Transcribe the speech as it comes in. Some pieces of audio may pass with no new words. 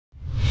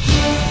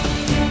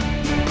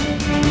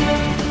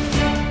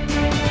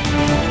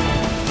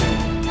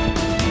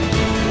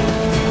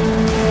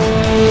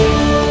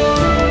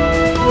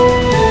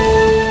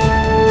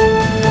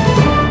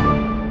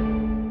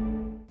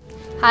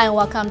Hi and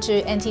welcome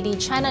to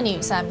NTD China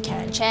News. I'm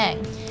Karen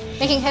Chang.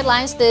 Making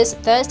headlines this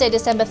Thursday,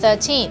 December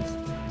 13th.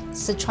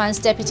 Sichuan's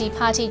deputy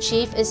party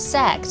chief is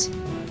sacked.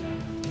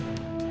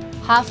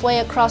 Halfway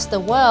across the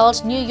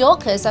world, New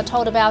Yorkers are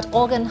told about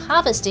organ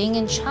harvesting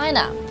in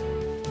China.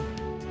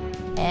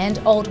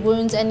 And old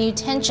wounds and new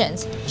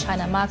tensions.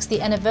 China marks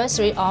the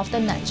anniversary of the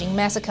Nanjing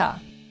Massacre.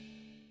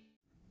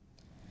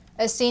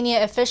 A senior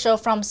official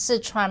from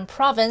Sichuan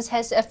province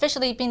has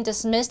officially been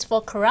dismissed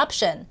for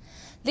corruption.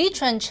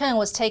 Chuncheng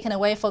was taken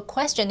away for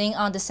questioning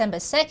on December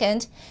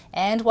 2nd,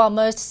 and while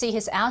most see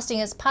his ousting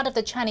as part of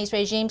the Chinese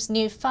regime's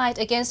new fight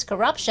against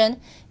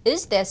corruption,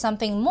 is there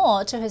something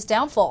more to his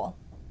downfall?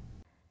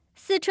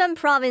 Sichuan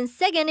province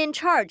second in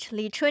charge,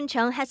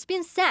 Chuncheng, has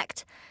been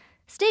sacked.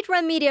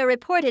 State-run media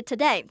reported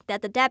today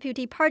that the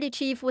deputy party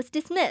chief was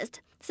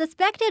dismissed,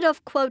 suspected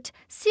of, quote,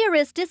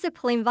 serious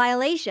discipline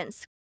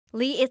violations.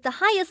 Li is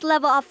the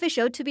highest-level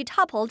official to be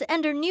toppled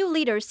under new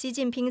leader Xi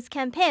Jinping's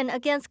campaign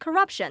against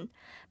corruption.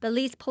 But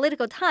Li's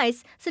political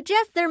ties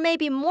suggest there may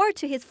be more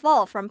to his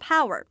fall from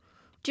power.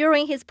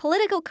 During his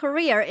political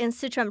career in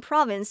Sichuan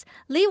province,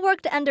 Li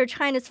worked under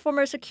China's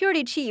former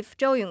security chief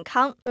Zhou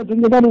Yongkang.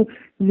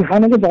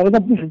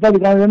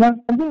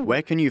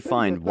 Where can you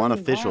find one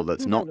official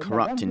that's not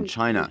corrupt in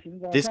China?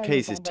 This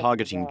case is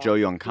targeting Zhou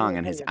Yongkang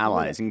and his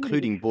allies,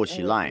 including Bo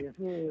Xilai.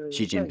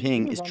 Xi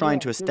Jinping is trying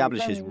to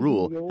establish his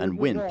rule and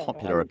win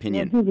popular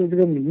opinion.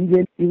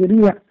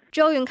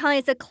 Zhou Yongkang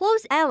is a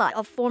close ally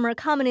of former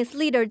communist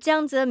leader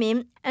Jiang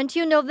Zemin.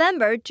 Until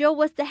November, Zhou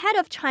was the head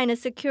of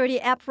China's security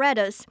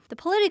apparatus, the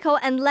Political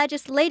and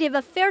Legislative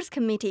Affairs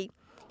Committee.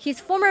 His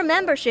former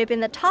membership in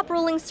the top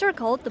ruling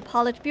circle, the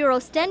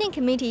Politburo Standing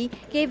Committee,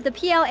 gave the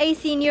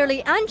PLAC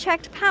nearly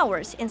unchecked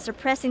powers in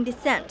suppressing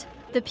dissent.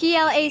 The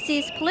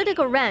PLAC's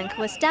political rank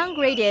was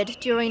downgraded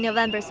during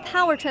November's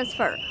power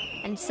transfer,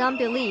 and some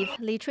believe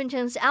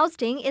Chuncheng's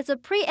ousting is a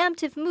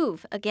preemptive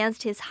move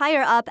against his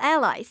higher-up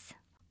allies.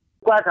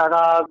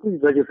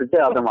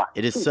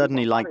 It is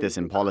certainly like this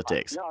in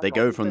politics. They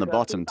go from the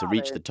bottom to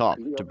reach the top,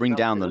 to bring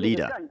down the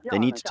leader. They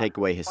need to take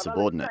away his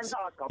subordinates.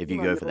 If you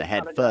go for the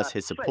head first,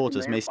 his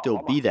supporters may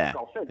still be there.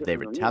 If they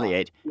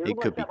retaliate, it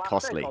could be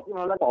costly.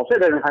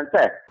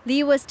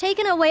 Li was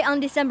taken away on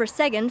December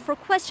 2nd for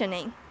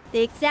questioning. The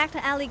exact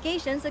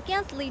allegations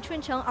against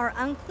Chuncheng are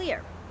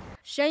unclear.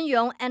 Shen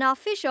Yong, an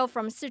official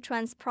from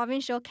Sichuan's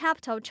provincial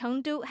capital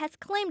Chengdu, has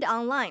claimed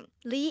online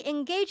Li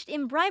engaged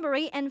in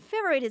bribery and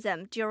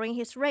favoritism during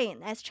his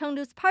reign as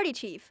Chengdu's party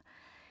chief.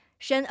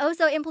 Shen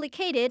also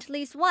implicated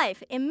Li's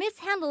wife in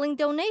mishandling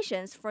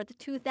donations for the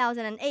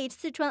 2008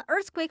 Sichuan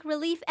earthquake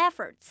relief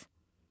efforts.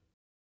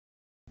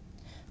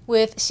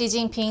 With Xi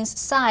Jinping's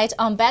sight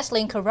on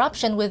battling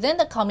corruption within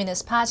the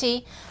Communist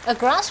Party, a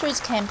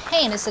grassroots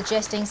campaign is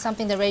suggesting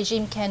something the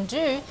regime can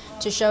do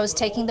to show it's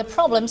taking the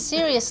problem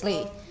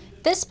seriously.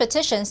 This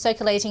petition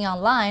circulating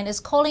online is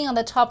calling on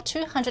the top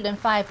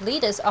 205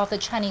 leaders of the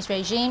Chinese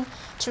regime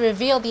to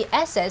reveal the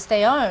assets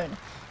they own.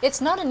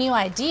 It's not a new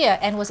idea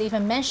and was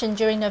even mentioned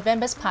during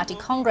November's party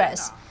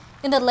congress.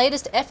 In the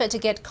latest effort to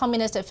get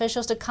communist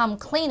officials to come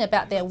clean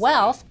about their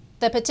wealth,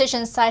 the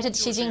petition cited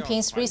Xi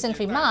Jinping's recent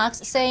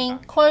remarks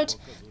saying, quote,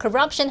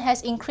 corruption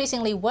has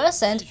increasingly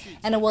worsened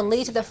and it will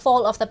lead to the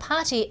fall of the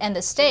party and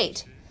the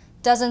state.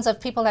 Dozens of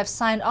people have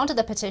signed onto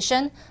the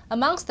petition,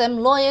 amongst them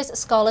lawyers,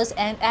 scholars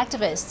and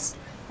activists.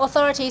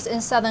 Authorities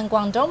in southern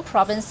Guangdong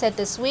province said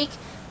this week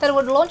that it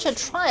would launch a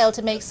trial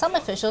to make some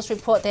officials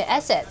report their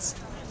assets.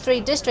 3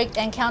 district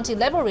and county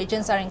level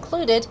regions are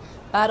included,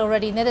 but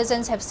already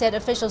netizens have said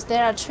officials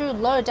there are too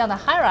low down the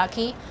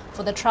hierarchy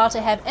for the trial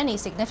to have any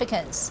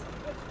significance.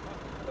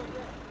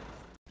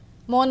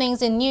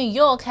 Mornings in New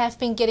York have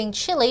been getting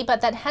chilly,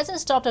 but that hasn't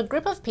stopped a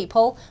group of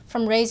people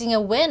from raising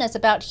awareness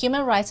about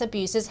human rights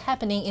abuses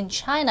happening in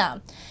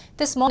China.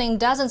 This morning,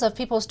 dozens of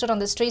people stood on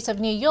the streets of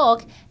New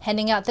York,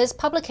 handing out this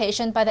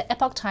publication by the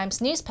Epoch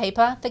Times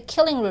newspaper, The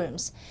Killing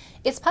Rooms.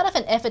 It's part of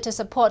an effort to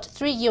support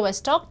 3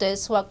 U.S.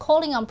 doctors who are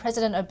calling on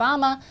President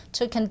Obama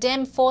to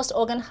condemn forced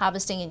organ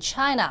harvesting in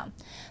China.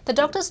 The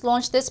doctors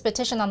launched this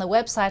petition on the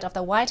website of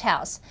the White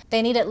House.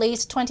 They need at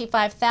least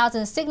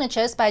 25,000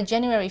 signatures by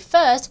January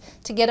 1st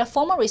to get a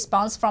formal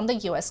response from the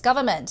U.S.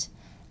 government.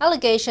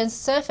 Allegations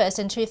surfaced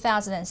in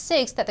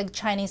 2006 that the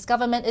Chinese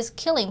government is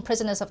killing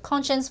prisoners of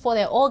conscience for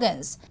their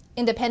organs.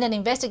 Independent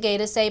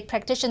investigators say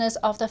practitioners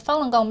of the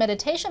Falun Gong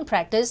meditation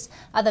practice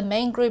are the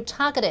main group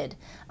targeted.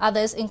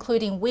 Others,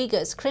 including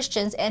Uyghurs,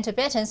 Christians and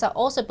Tibetans, are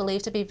also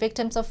believed to be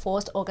victims of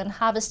forced organ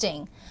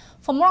harvesting.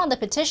 For more on the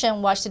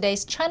petition, watch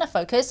today's China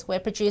Focus, where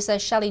producer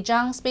Shali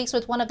Zhang speaks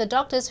with one of the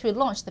doctors who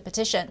launched the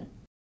petition.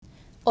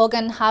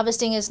 Organ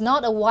harvesting is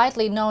not a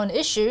widely known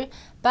issue,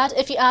 but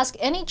if you ask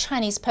any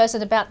Chinese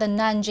person about the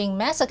Nanjing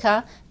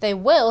Massacre, they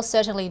will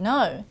certainly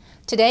know.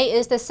 Today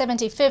is the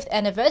 75th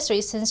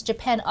anniversary since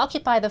Japan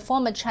occupied the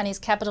former Chinese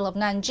capital of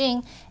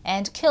Nanjing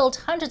and killed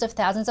hundreds of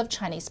thousands of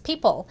Chinese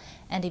people,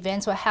 and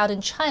events were held in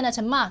China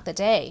to mark the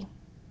day.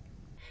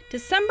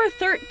 December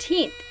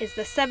 13th is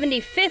the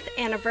 75th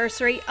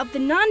anniversary of the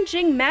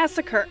Nanjing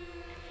Massacre.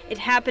 It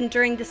happened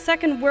during the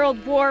Second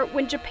World War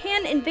when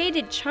Japan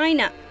invaded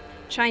China.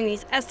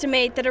 Chinese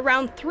estimate that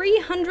around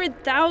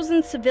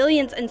 300,000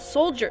 civilians and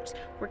soldiers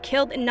were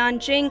killed in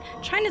Nanjing,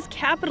 China's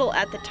capital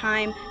at the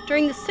time,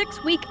 during the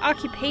 6-week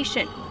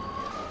occupation.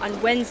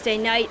 On Wednesday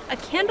night, a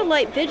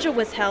candlelight vigil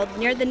was held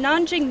near the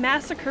Nanjing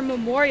Massacre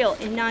Memorial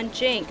in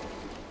Nanjing.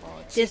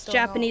 This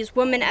Japanese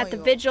woman at the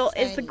vigil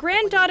is the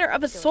granddaughter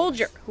of a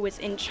soldier who was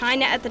in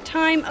China at the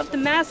time of the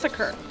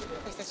massacre.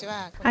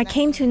 I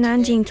came to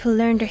Nanjing to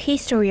learn the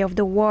history of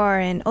the war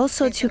and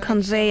also to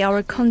convey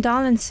our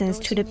condolences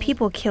to the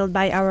people killed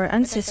by our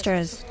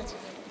ancestors.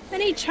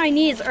 Many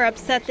Chinese are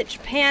upset that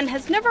Japan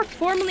has never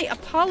formally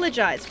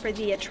apologized for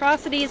the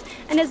atrocities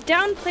and has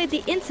downplayed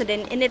the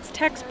incident in its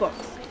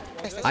textbooks.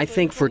 I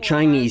think for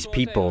Chinese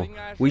people,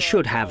 we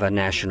should have a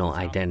national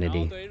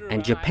identity,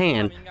 and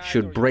Japan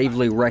should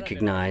bravely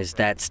recognize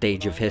that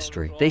stage of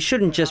history. They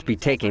shouldn't just be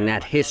taking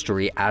that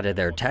history out of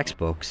their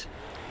textbooks.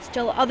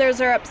 Still others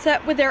are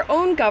upset with their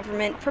own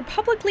government for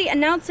publicly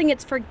announcing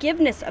its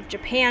forgiveness of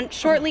Japan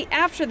shortly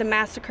after the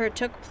massacre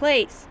took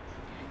place.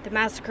 The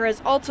massacre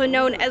is also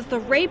known as the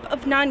Rape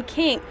of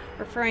Nanking,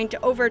 referring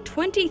to over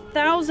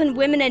 20,000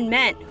 women and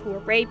men who were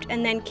raped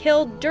and then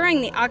killed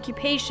during the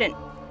occupation.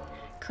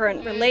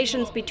 Current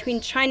relations between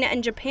China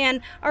and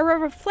Japan are a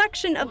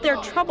reflection of their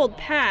troubled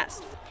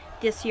past.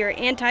 This year,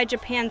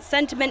 anti-Japan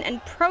sentiment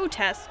and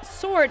protests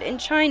soared in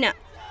China.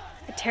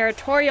 A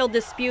territorial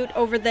dispute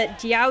over the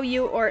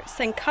Diaoyu or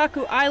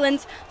Senkaku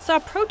Islands saw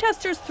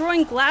protesters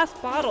throwing glass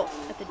bottles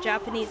at the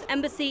Japanese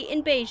embassy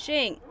in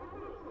Beijing.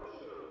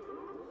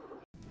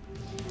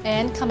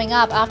 And coming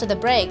up after the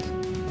break,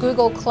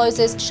 Google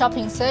closes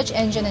shopping search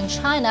engine in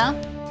China.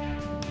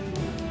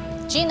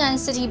 Jinan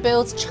City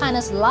builds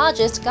China's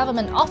largest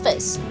government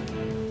office.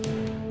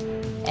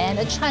 And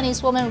a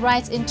Chinese woman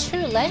writes in 2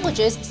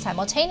 languages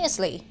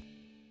simultaneously.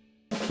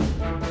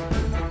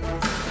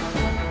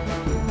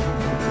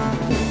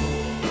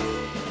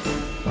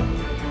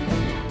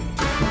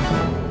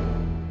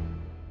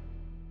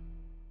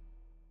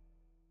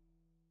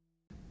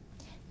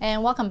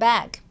 And welcome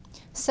back.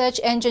 Search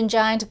engine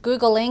giant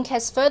Google Inc.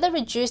 has further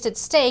reduced its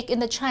stake in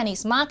the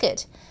Chinese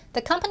market.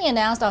 The company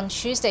announced on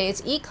Tuesday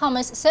its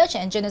e-commerce search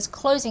engine is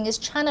closing its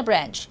China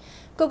branch.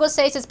 Google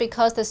says it's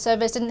because the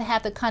service didn't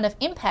have the kind of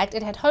impact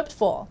it had hoped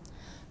for.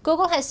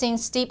 Google has seen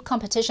steep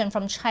competition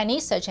from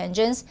Chinese search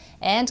engines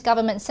and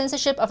government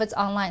censorship of its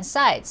online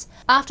sites.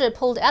 After it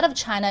pulled out of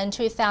China in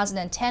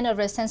 2010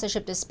 over a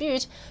censorship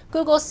dispute,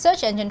 Google's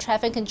search engine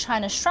traffic in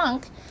China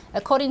shrunk.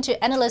 According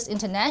to Analyst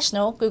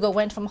International, Google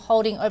went from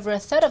holding over a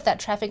third of that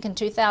traffic in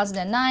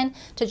 2009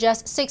 to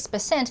just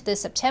 6%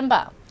 this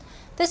September.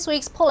 This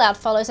week's pullout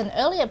follows an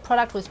earlier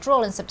product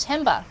withdrawal in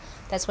September.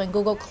 That's when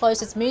Google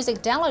closed its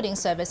music downloading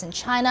service in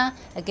China,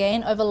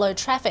 again over low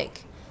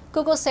traffic.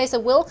 Google says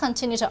it will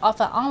continue to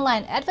offer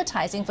online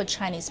advertising for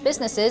Chinese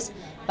businesses,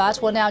 but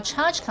will now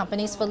charge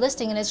companies for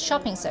listing in its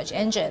shopping search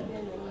engine.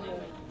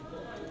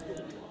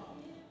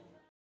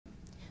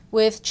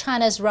 With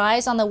China's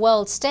rise on the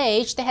world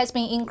stage, there has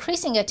been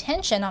increasing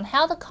attention on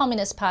how the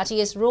Communist Party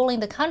is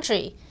ruling the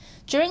country.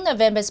 During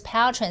November's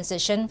power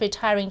transition,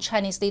 retiring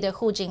Chinese leader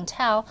Hu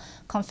Jintao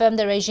confirmed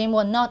the regime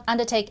will not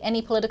undertake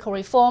any political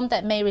reform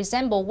that may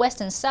resemble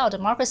Western-style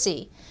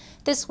democracy.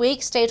 This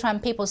week, state-run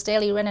People's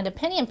Daily ran an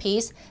opinion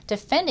piece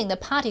defending the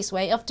party's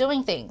way of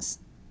doing things.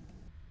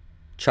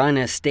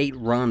 China's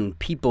state-run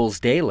People's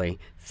Daily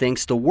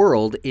thinks the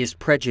world is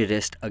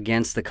prejudiced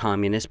against the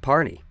Communist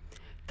Party.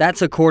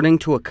 That's according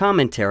to a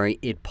commentary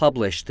it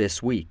published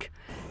this week.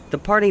 The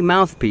party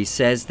mouthpiece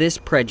says this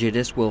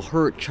prejudice will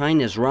hurt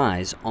China's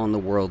rise on the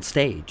world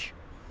stage.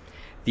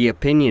 The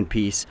opinion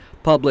piece,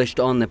 published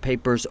on the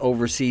paper's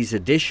overseas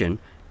edition,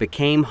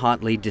 became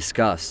hotly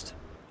discussed.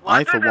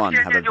 I, for one,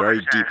 have a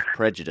very deep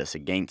prejudice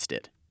against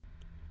it.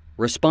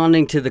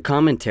 Responding to the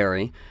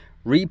commentary,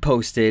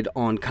 reposted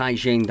on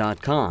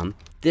kaijing.com,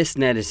 this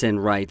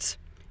netizen writes,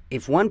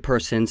 "If one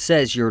person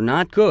says you're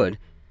not good,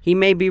 he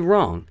may be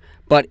wrong,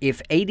 but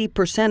if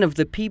 80% of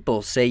the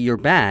people say you're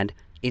bad,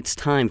 it's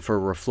time for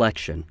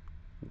reflection."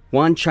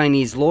 One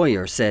Chinese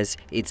lawyer says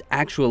it's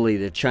actually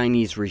the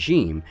Chinese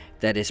regime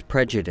that is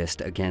prejudiced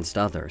against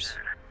others.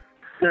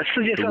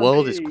 The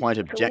world is quite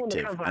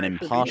objective and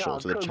impartial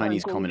to the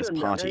Chinese Communist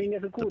Party.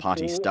 The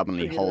party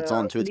stubbornly holds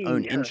on to its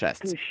own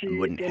interests and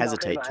wouldn't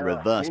hesitate to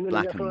reverse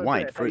black and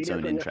white for its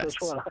own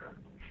interests.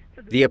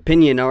 The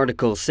opinion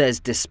article says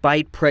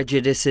despite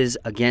prejudices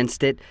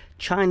against it,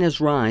 China's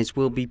rise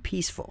will be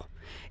peaceful.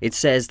 It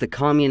says the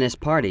Communist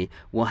Party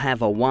will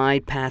have a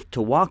wide path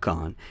to walk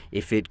on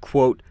if it,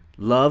 quote,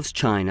 loves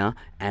China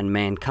and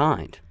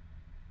mankind.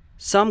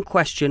 Some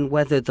question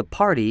whether the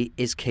party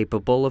is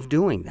capable of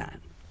doing that.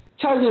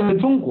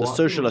 The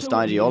socialist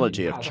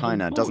ideology of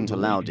China doesn't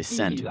allow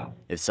dissent.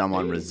 If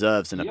someone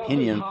reserves an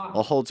opinion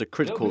or holds a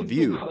critical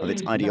view of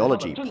its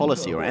ideology,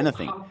 policy, or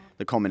anything,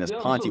 the Communist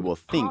Party will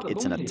think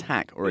it's an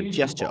attack or a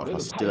gesture of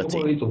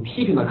hostility.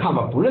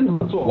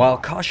 While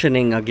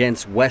cautioning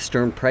against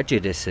Western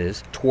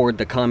prejudices toward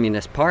the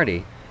Communist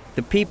Party,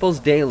 the People's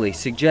Daily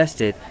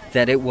suggested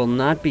that it will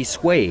not be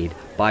swayed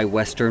by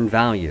Western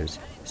values,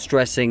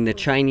 stressing the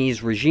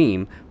Chinese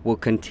regime will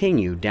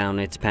continue down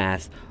its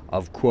path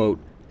of, quote,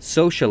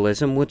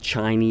 socialism with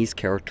Chinese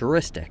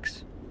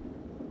characteristics.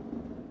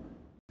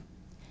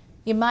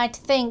 You might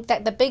think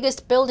that the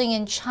biggest building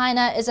in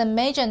China is a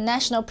major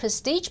national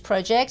prestige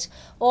project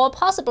or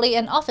possibly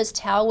an office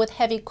tower with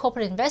heavy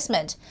corporate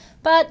investment,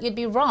 but you'd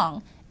be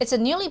wrong. It's a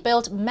newly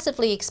built,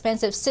 massively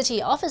expensive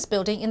city office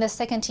building in the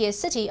second-tier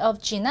city of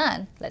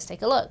Jinan. Let's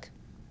take a look.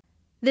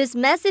 This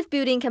massive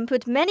building can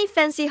put many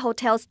fancy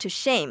hotels to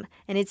shame,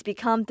 and it's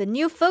become the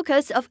new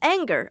focus of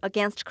anger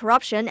against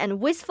corruption and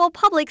wasteful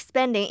public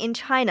spending in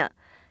China.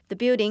 The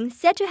building,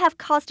 said to have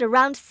cost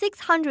around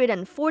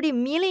 $640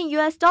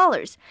 million,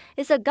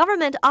 is a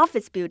government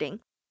office building.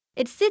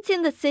 It sits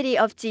in the city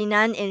of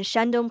Jinan in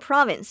Shandong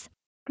province.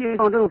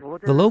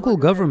 The local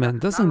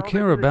government doesn't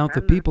care about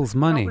the people's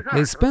money.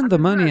 They spend the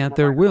money at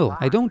their will.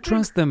 I don't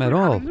trust them at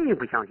all.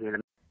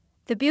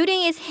 The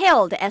building is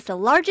hailed as the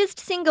largest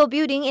single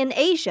building in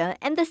Asia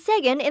and the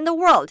second in the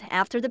world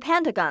after the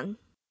Pentagon.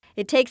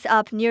 It takes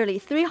up nearly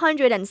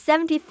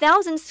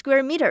 370,000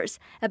 square meters,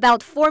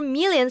 about 4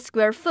 million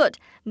square foot.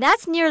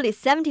 That's nearly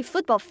 70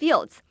 football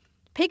fields.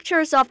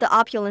 Pictures of the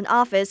opulent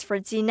office for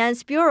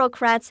Jinan's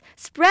bureaucrats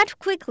spread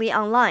quickly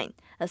online.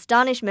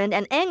 Astonishment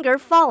and anger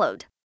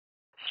followed.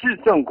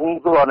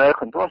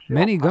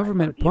 Many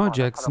government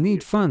projects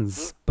need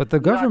funds, but the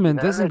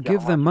government doesn't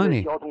give them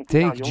money.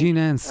 Take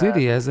Jinan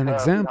City as an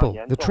example.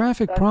 The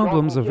traffic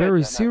problems are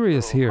very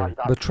serious here,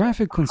 but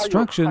traffic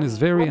construction is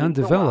very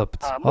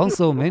undeveloped.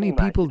 Also, many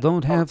people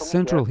don't have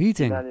central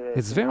heating.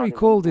 It's very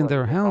cold in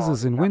their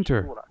houses in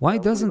winter. Why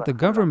doesn't the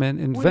government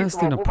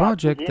invest in a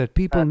project that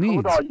people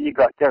need?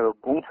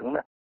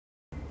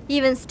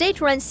 Even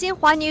state-run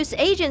Xinhua News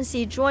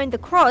Agency joined the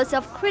chorus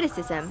of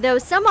criticism, though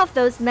some of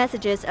those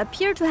messages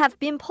appear to have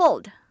been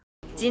pulled.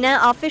 Jinan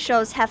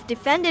officials have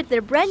defended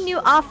their brand-new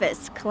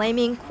office,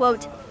 claiming,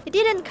 quote, it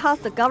didn't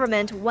cost the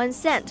government 1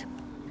 cent.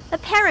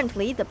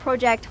 Apparently, the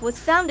project was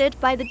funded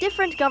by the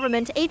different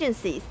government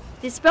agencies,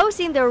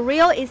 disposing their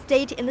real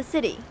estate in the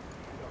city.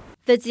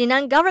 The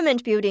Jinan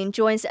government building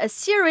joins a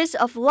series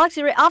of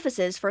luxury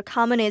offices for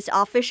communist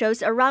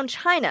officials around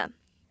China,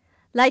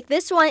 like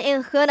this one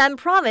in Henan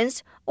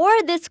province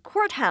or this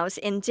courthouse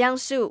in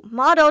Jiangsu,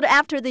 modeled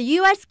after the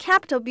U.S.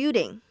 Capitol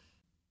building.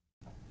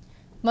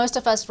 Most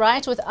of us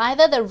write with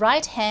either the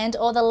right hand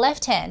or the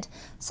left hand.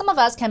 Some of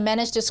us can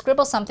manage to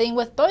scribble something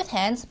with both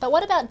hands, but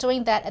what about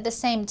doing that at the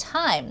same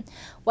time?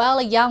 Well,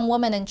 a young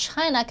woman in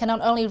China can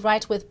not only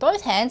write with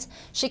both hands,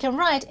 she can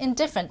write in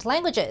different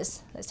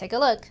languages. Let's take a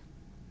look.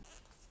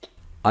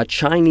 A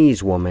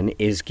Chinese woman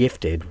is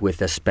gifted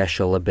with a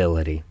special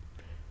ability.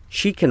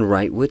 She can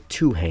write with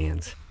 2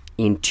 hands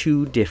in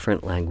 2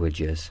 different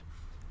languages.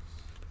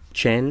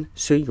 Chen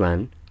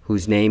Suyuan,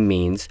 whose name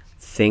means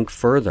think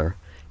further,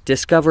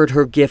 discovered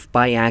her gift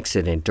by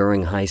accident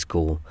during high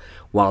school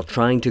while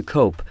trying to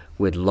cope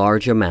with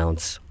large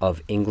amounts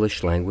of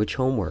English language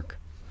homework.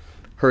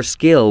 Her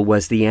skill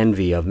was the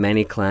envy of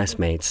many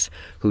classmates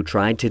who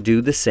tried to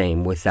do the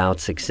same without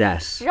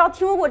success.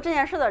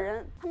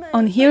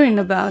 On hearing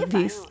about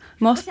this,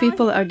 most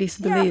people are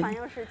disbelieved.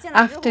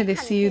 After they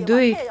see you do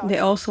it, they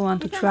also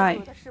want to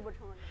try.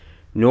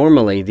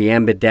 Normally, the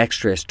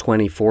ambidextrous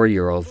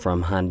 24-year-old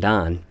from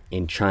Handan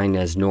in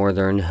China's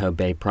northern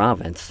Hebei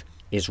province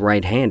is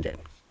right-handed.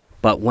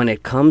 But when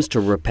it comes to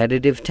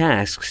repetitive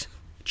tasks,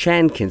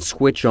 Chen can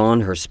switch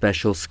on her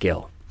special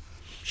skill.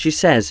 She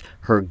says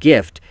her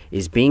gift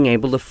is being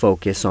able to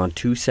focus on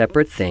 2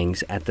 separate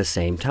things at the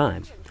same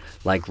time,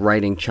 like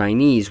writing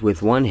Chinese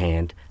with one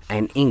hand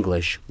and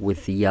English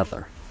with the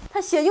other.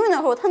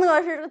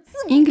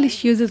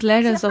 English uses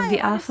letters of the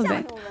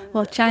alphabet,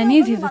 while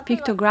Chinese is a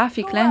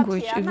pictographic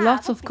language with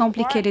lots of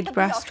complicated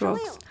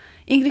brushstrokes.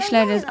 English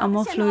letters are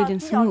more fluid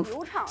and smooth,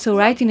 so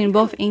writing in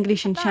both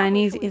English and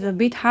Chinese is a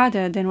bit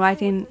harder than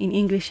writing in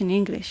English and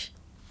English.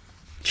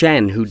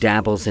 Chen, who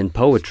dabbles in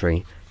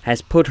poetry,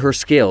 has put her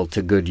skill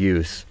to good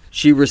use.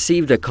 She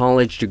received a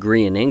college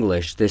degree in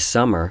English this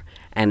summer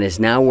and is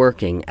now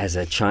working as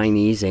a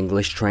Chinese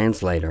English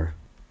translator.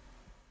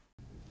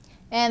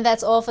 And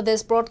that's all for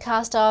this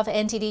broadcast of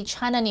NTD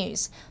China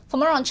News. For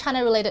more on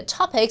China-related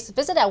topics,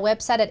 visit our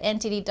website at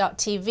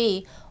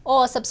ntd.tv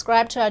or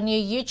subscribe to our new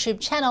YouTube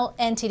channel,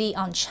 NTD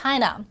on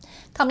China.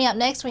 Coming up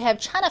next, we have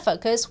China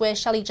Focus, where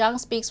Shelley Zhang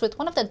speaks with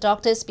one of the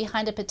doctors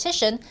behind a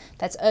petition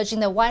that's urging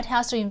the White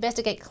House to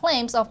investigate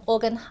claims of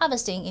organ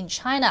harvesting in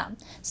China.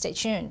 Stay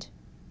tuned.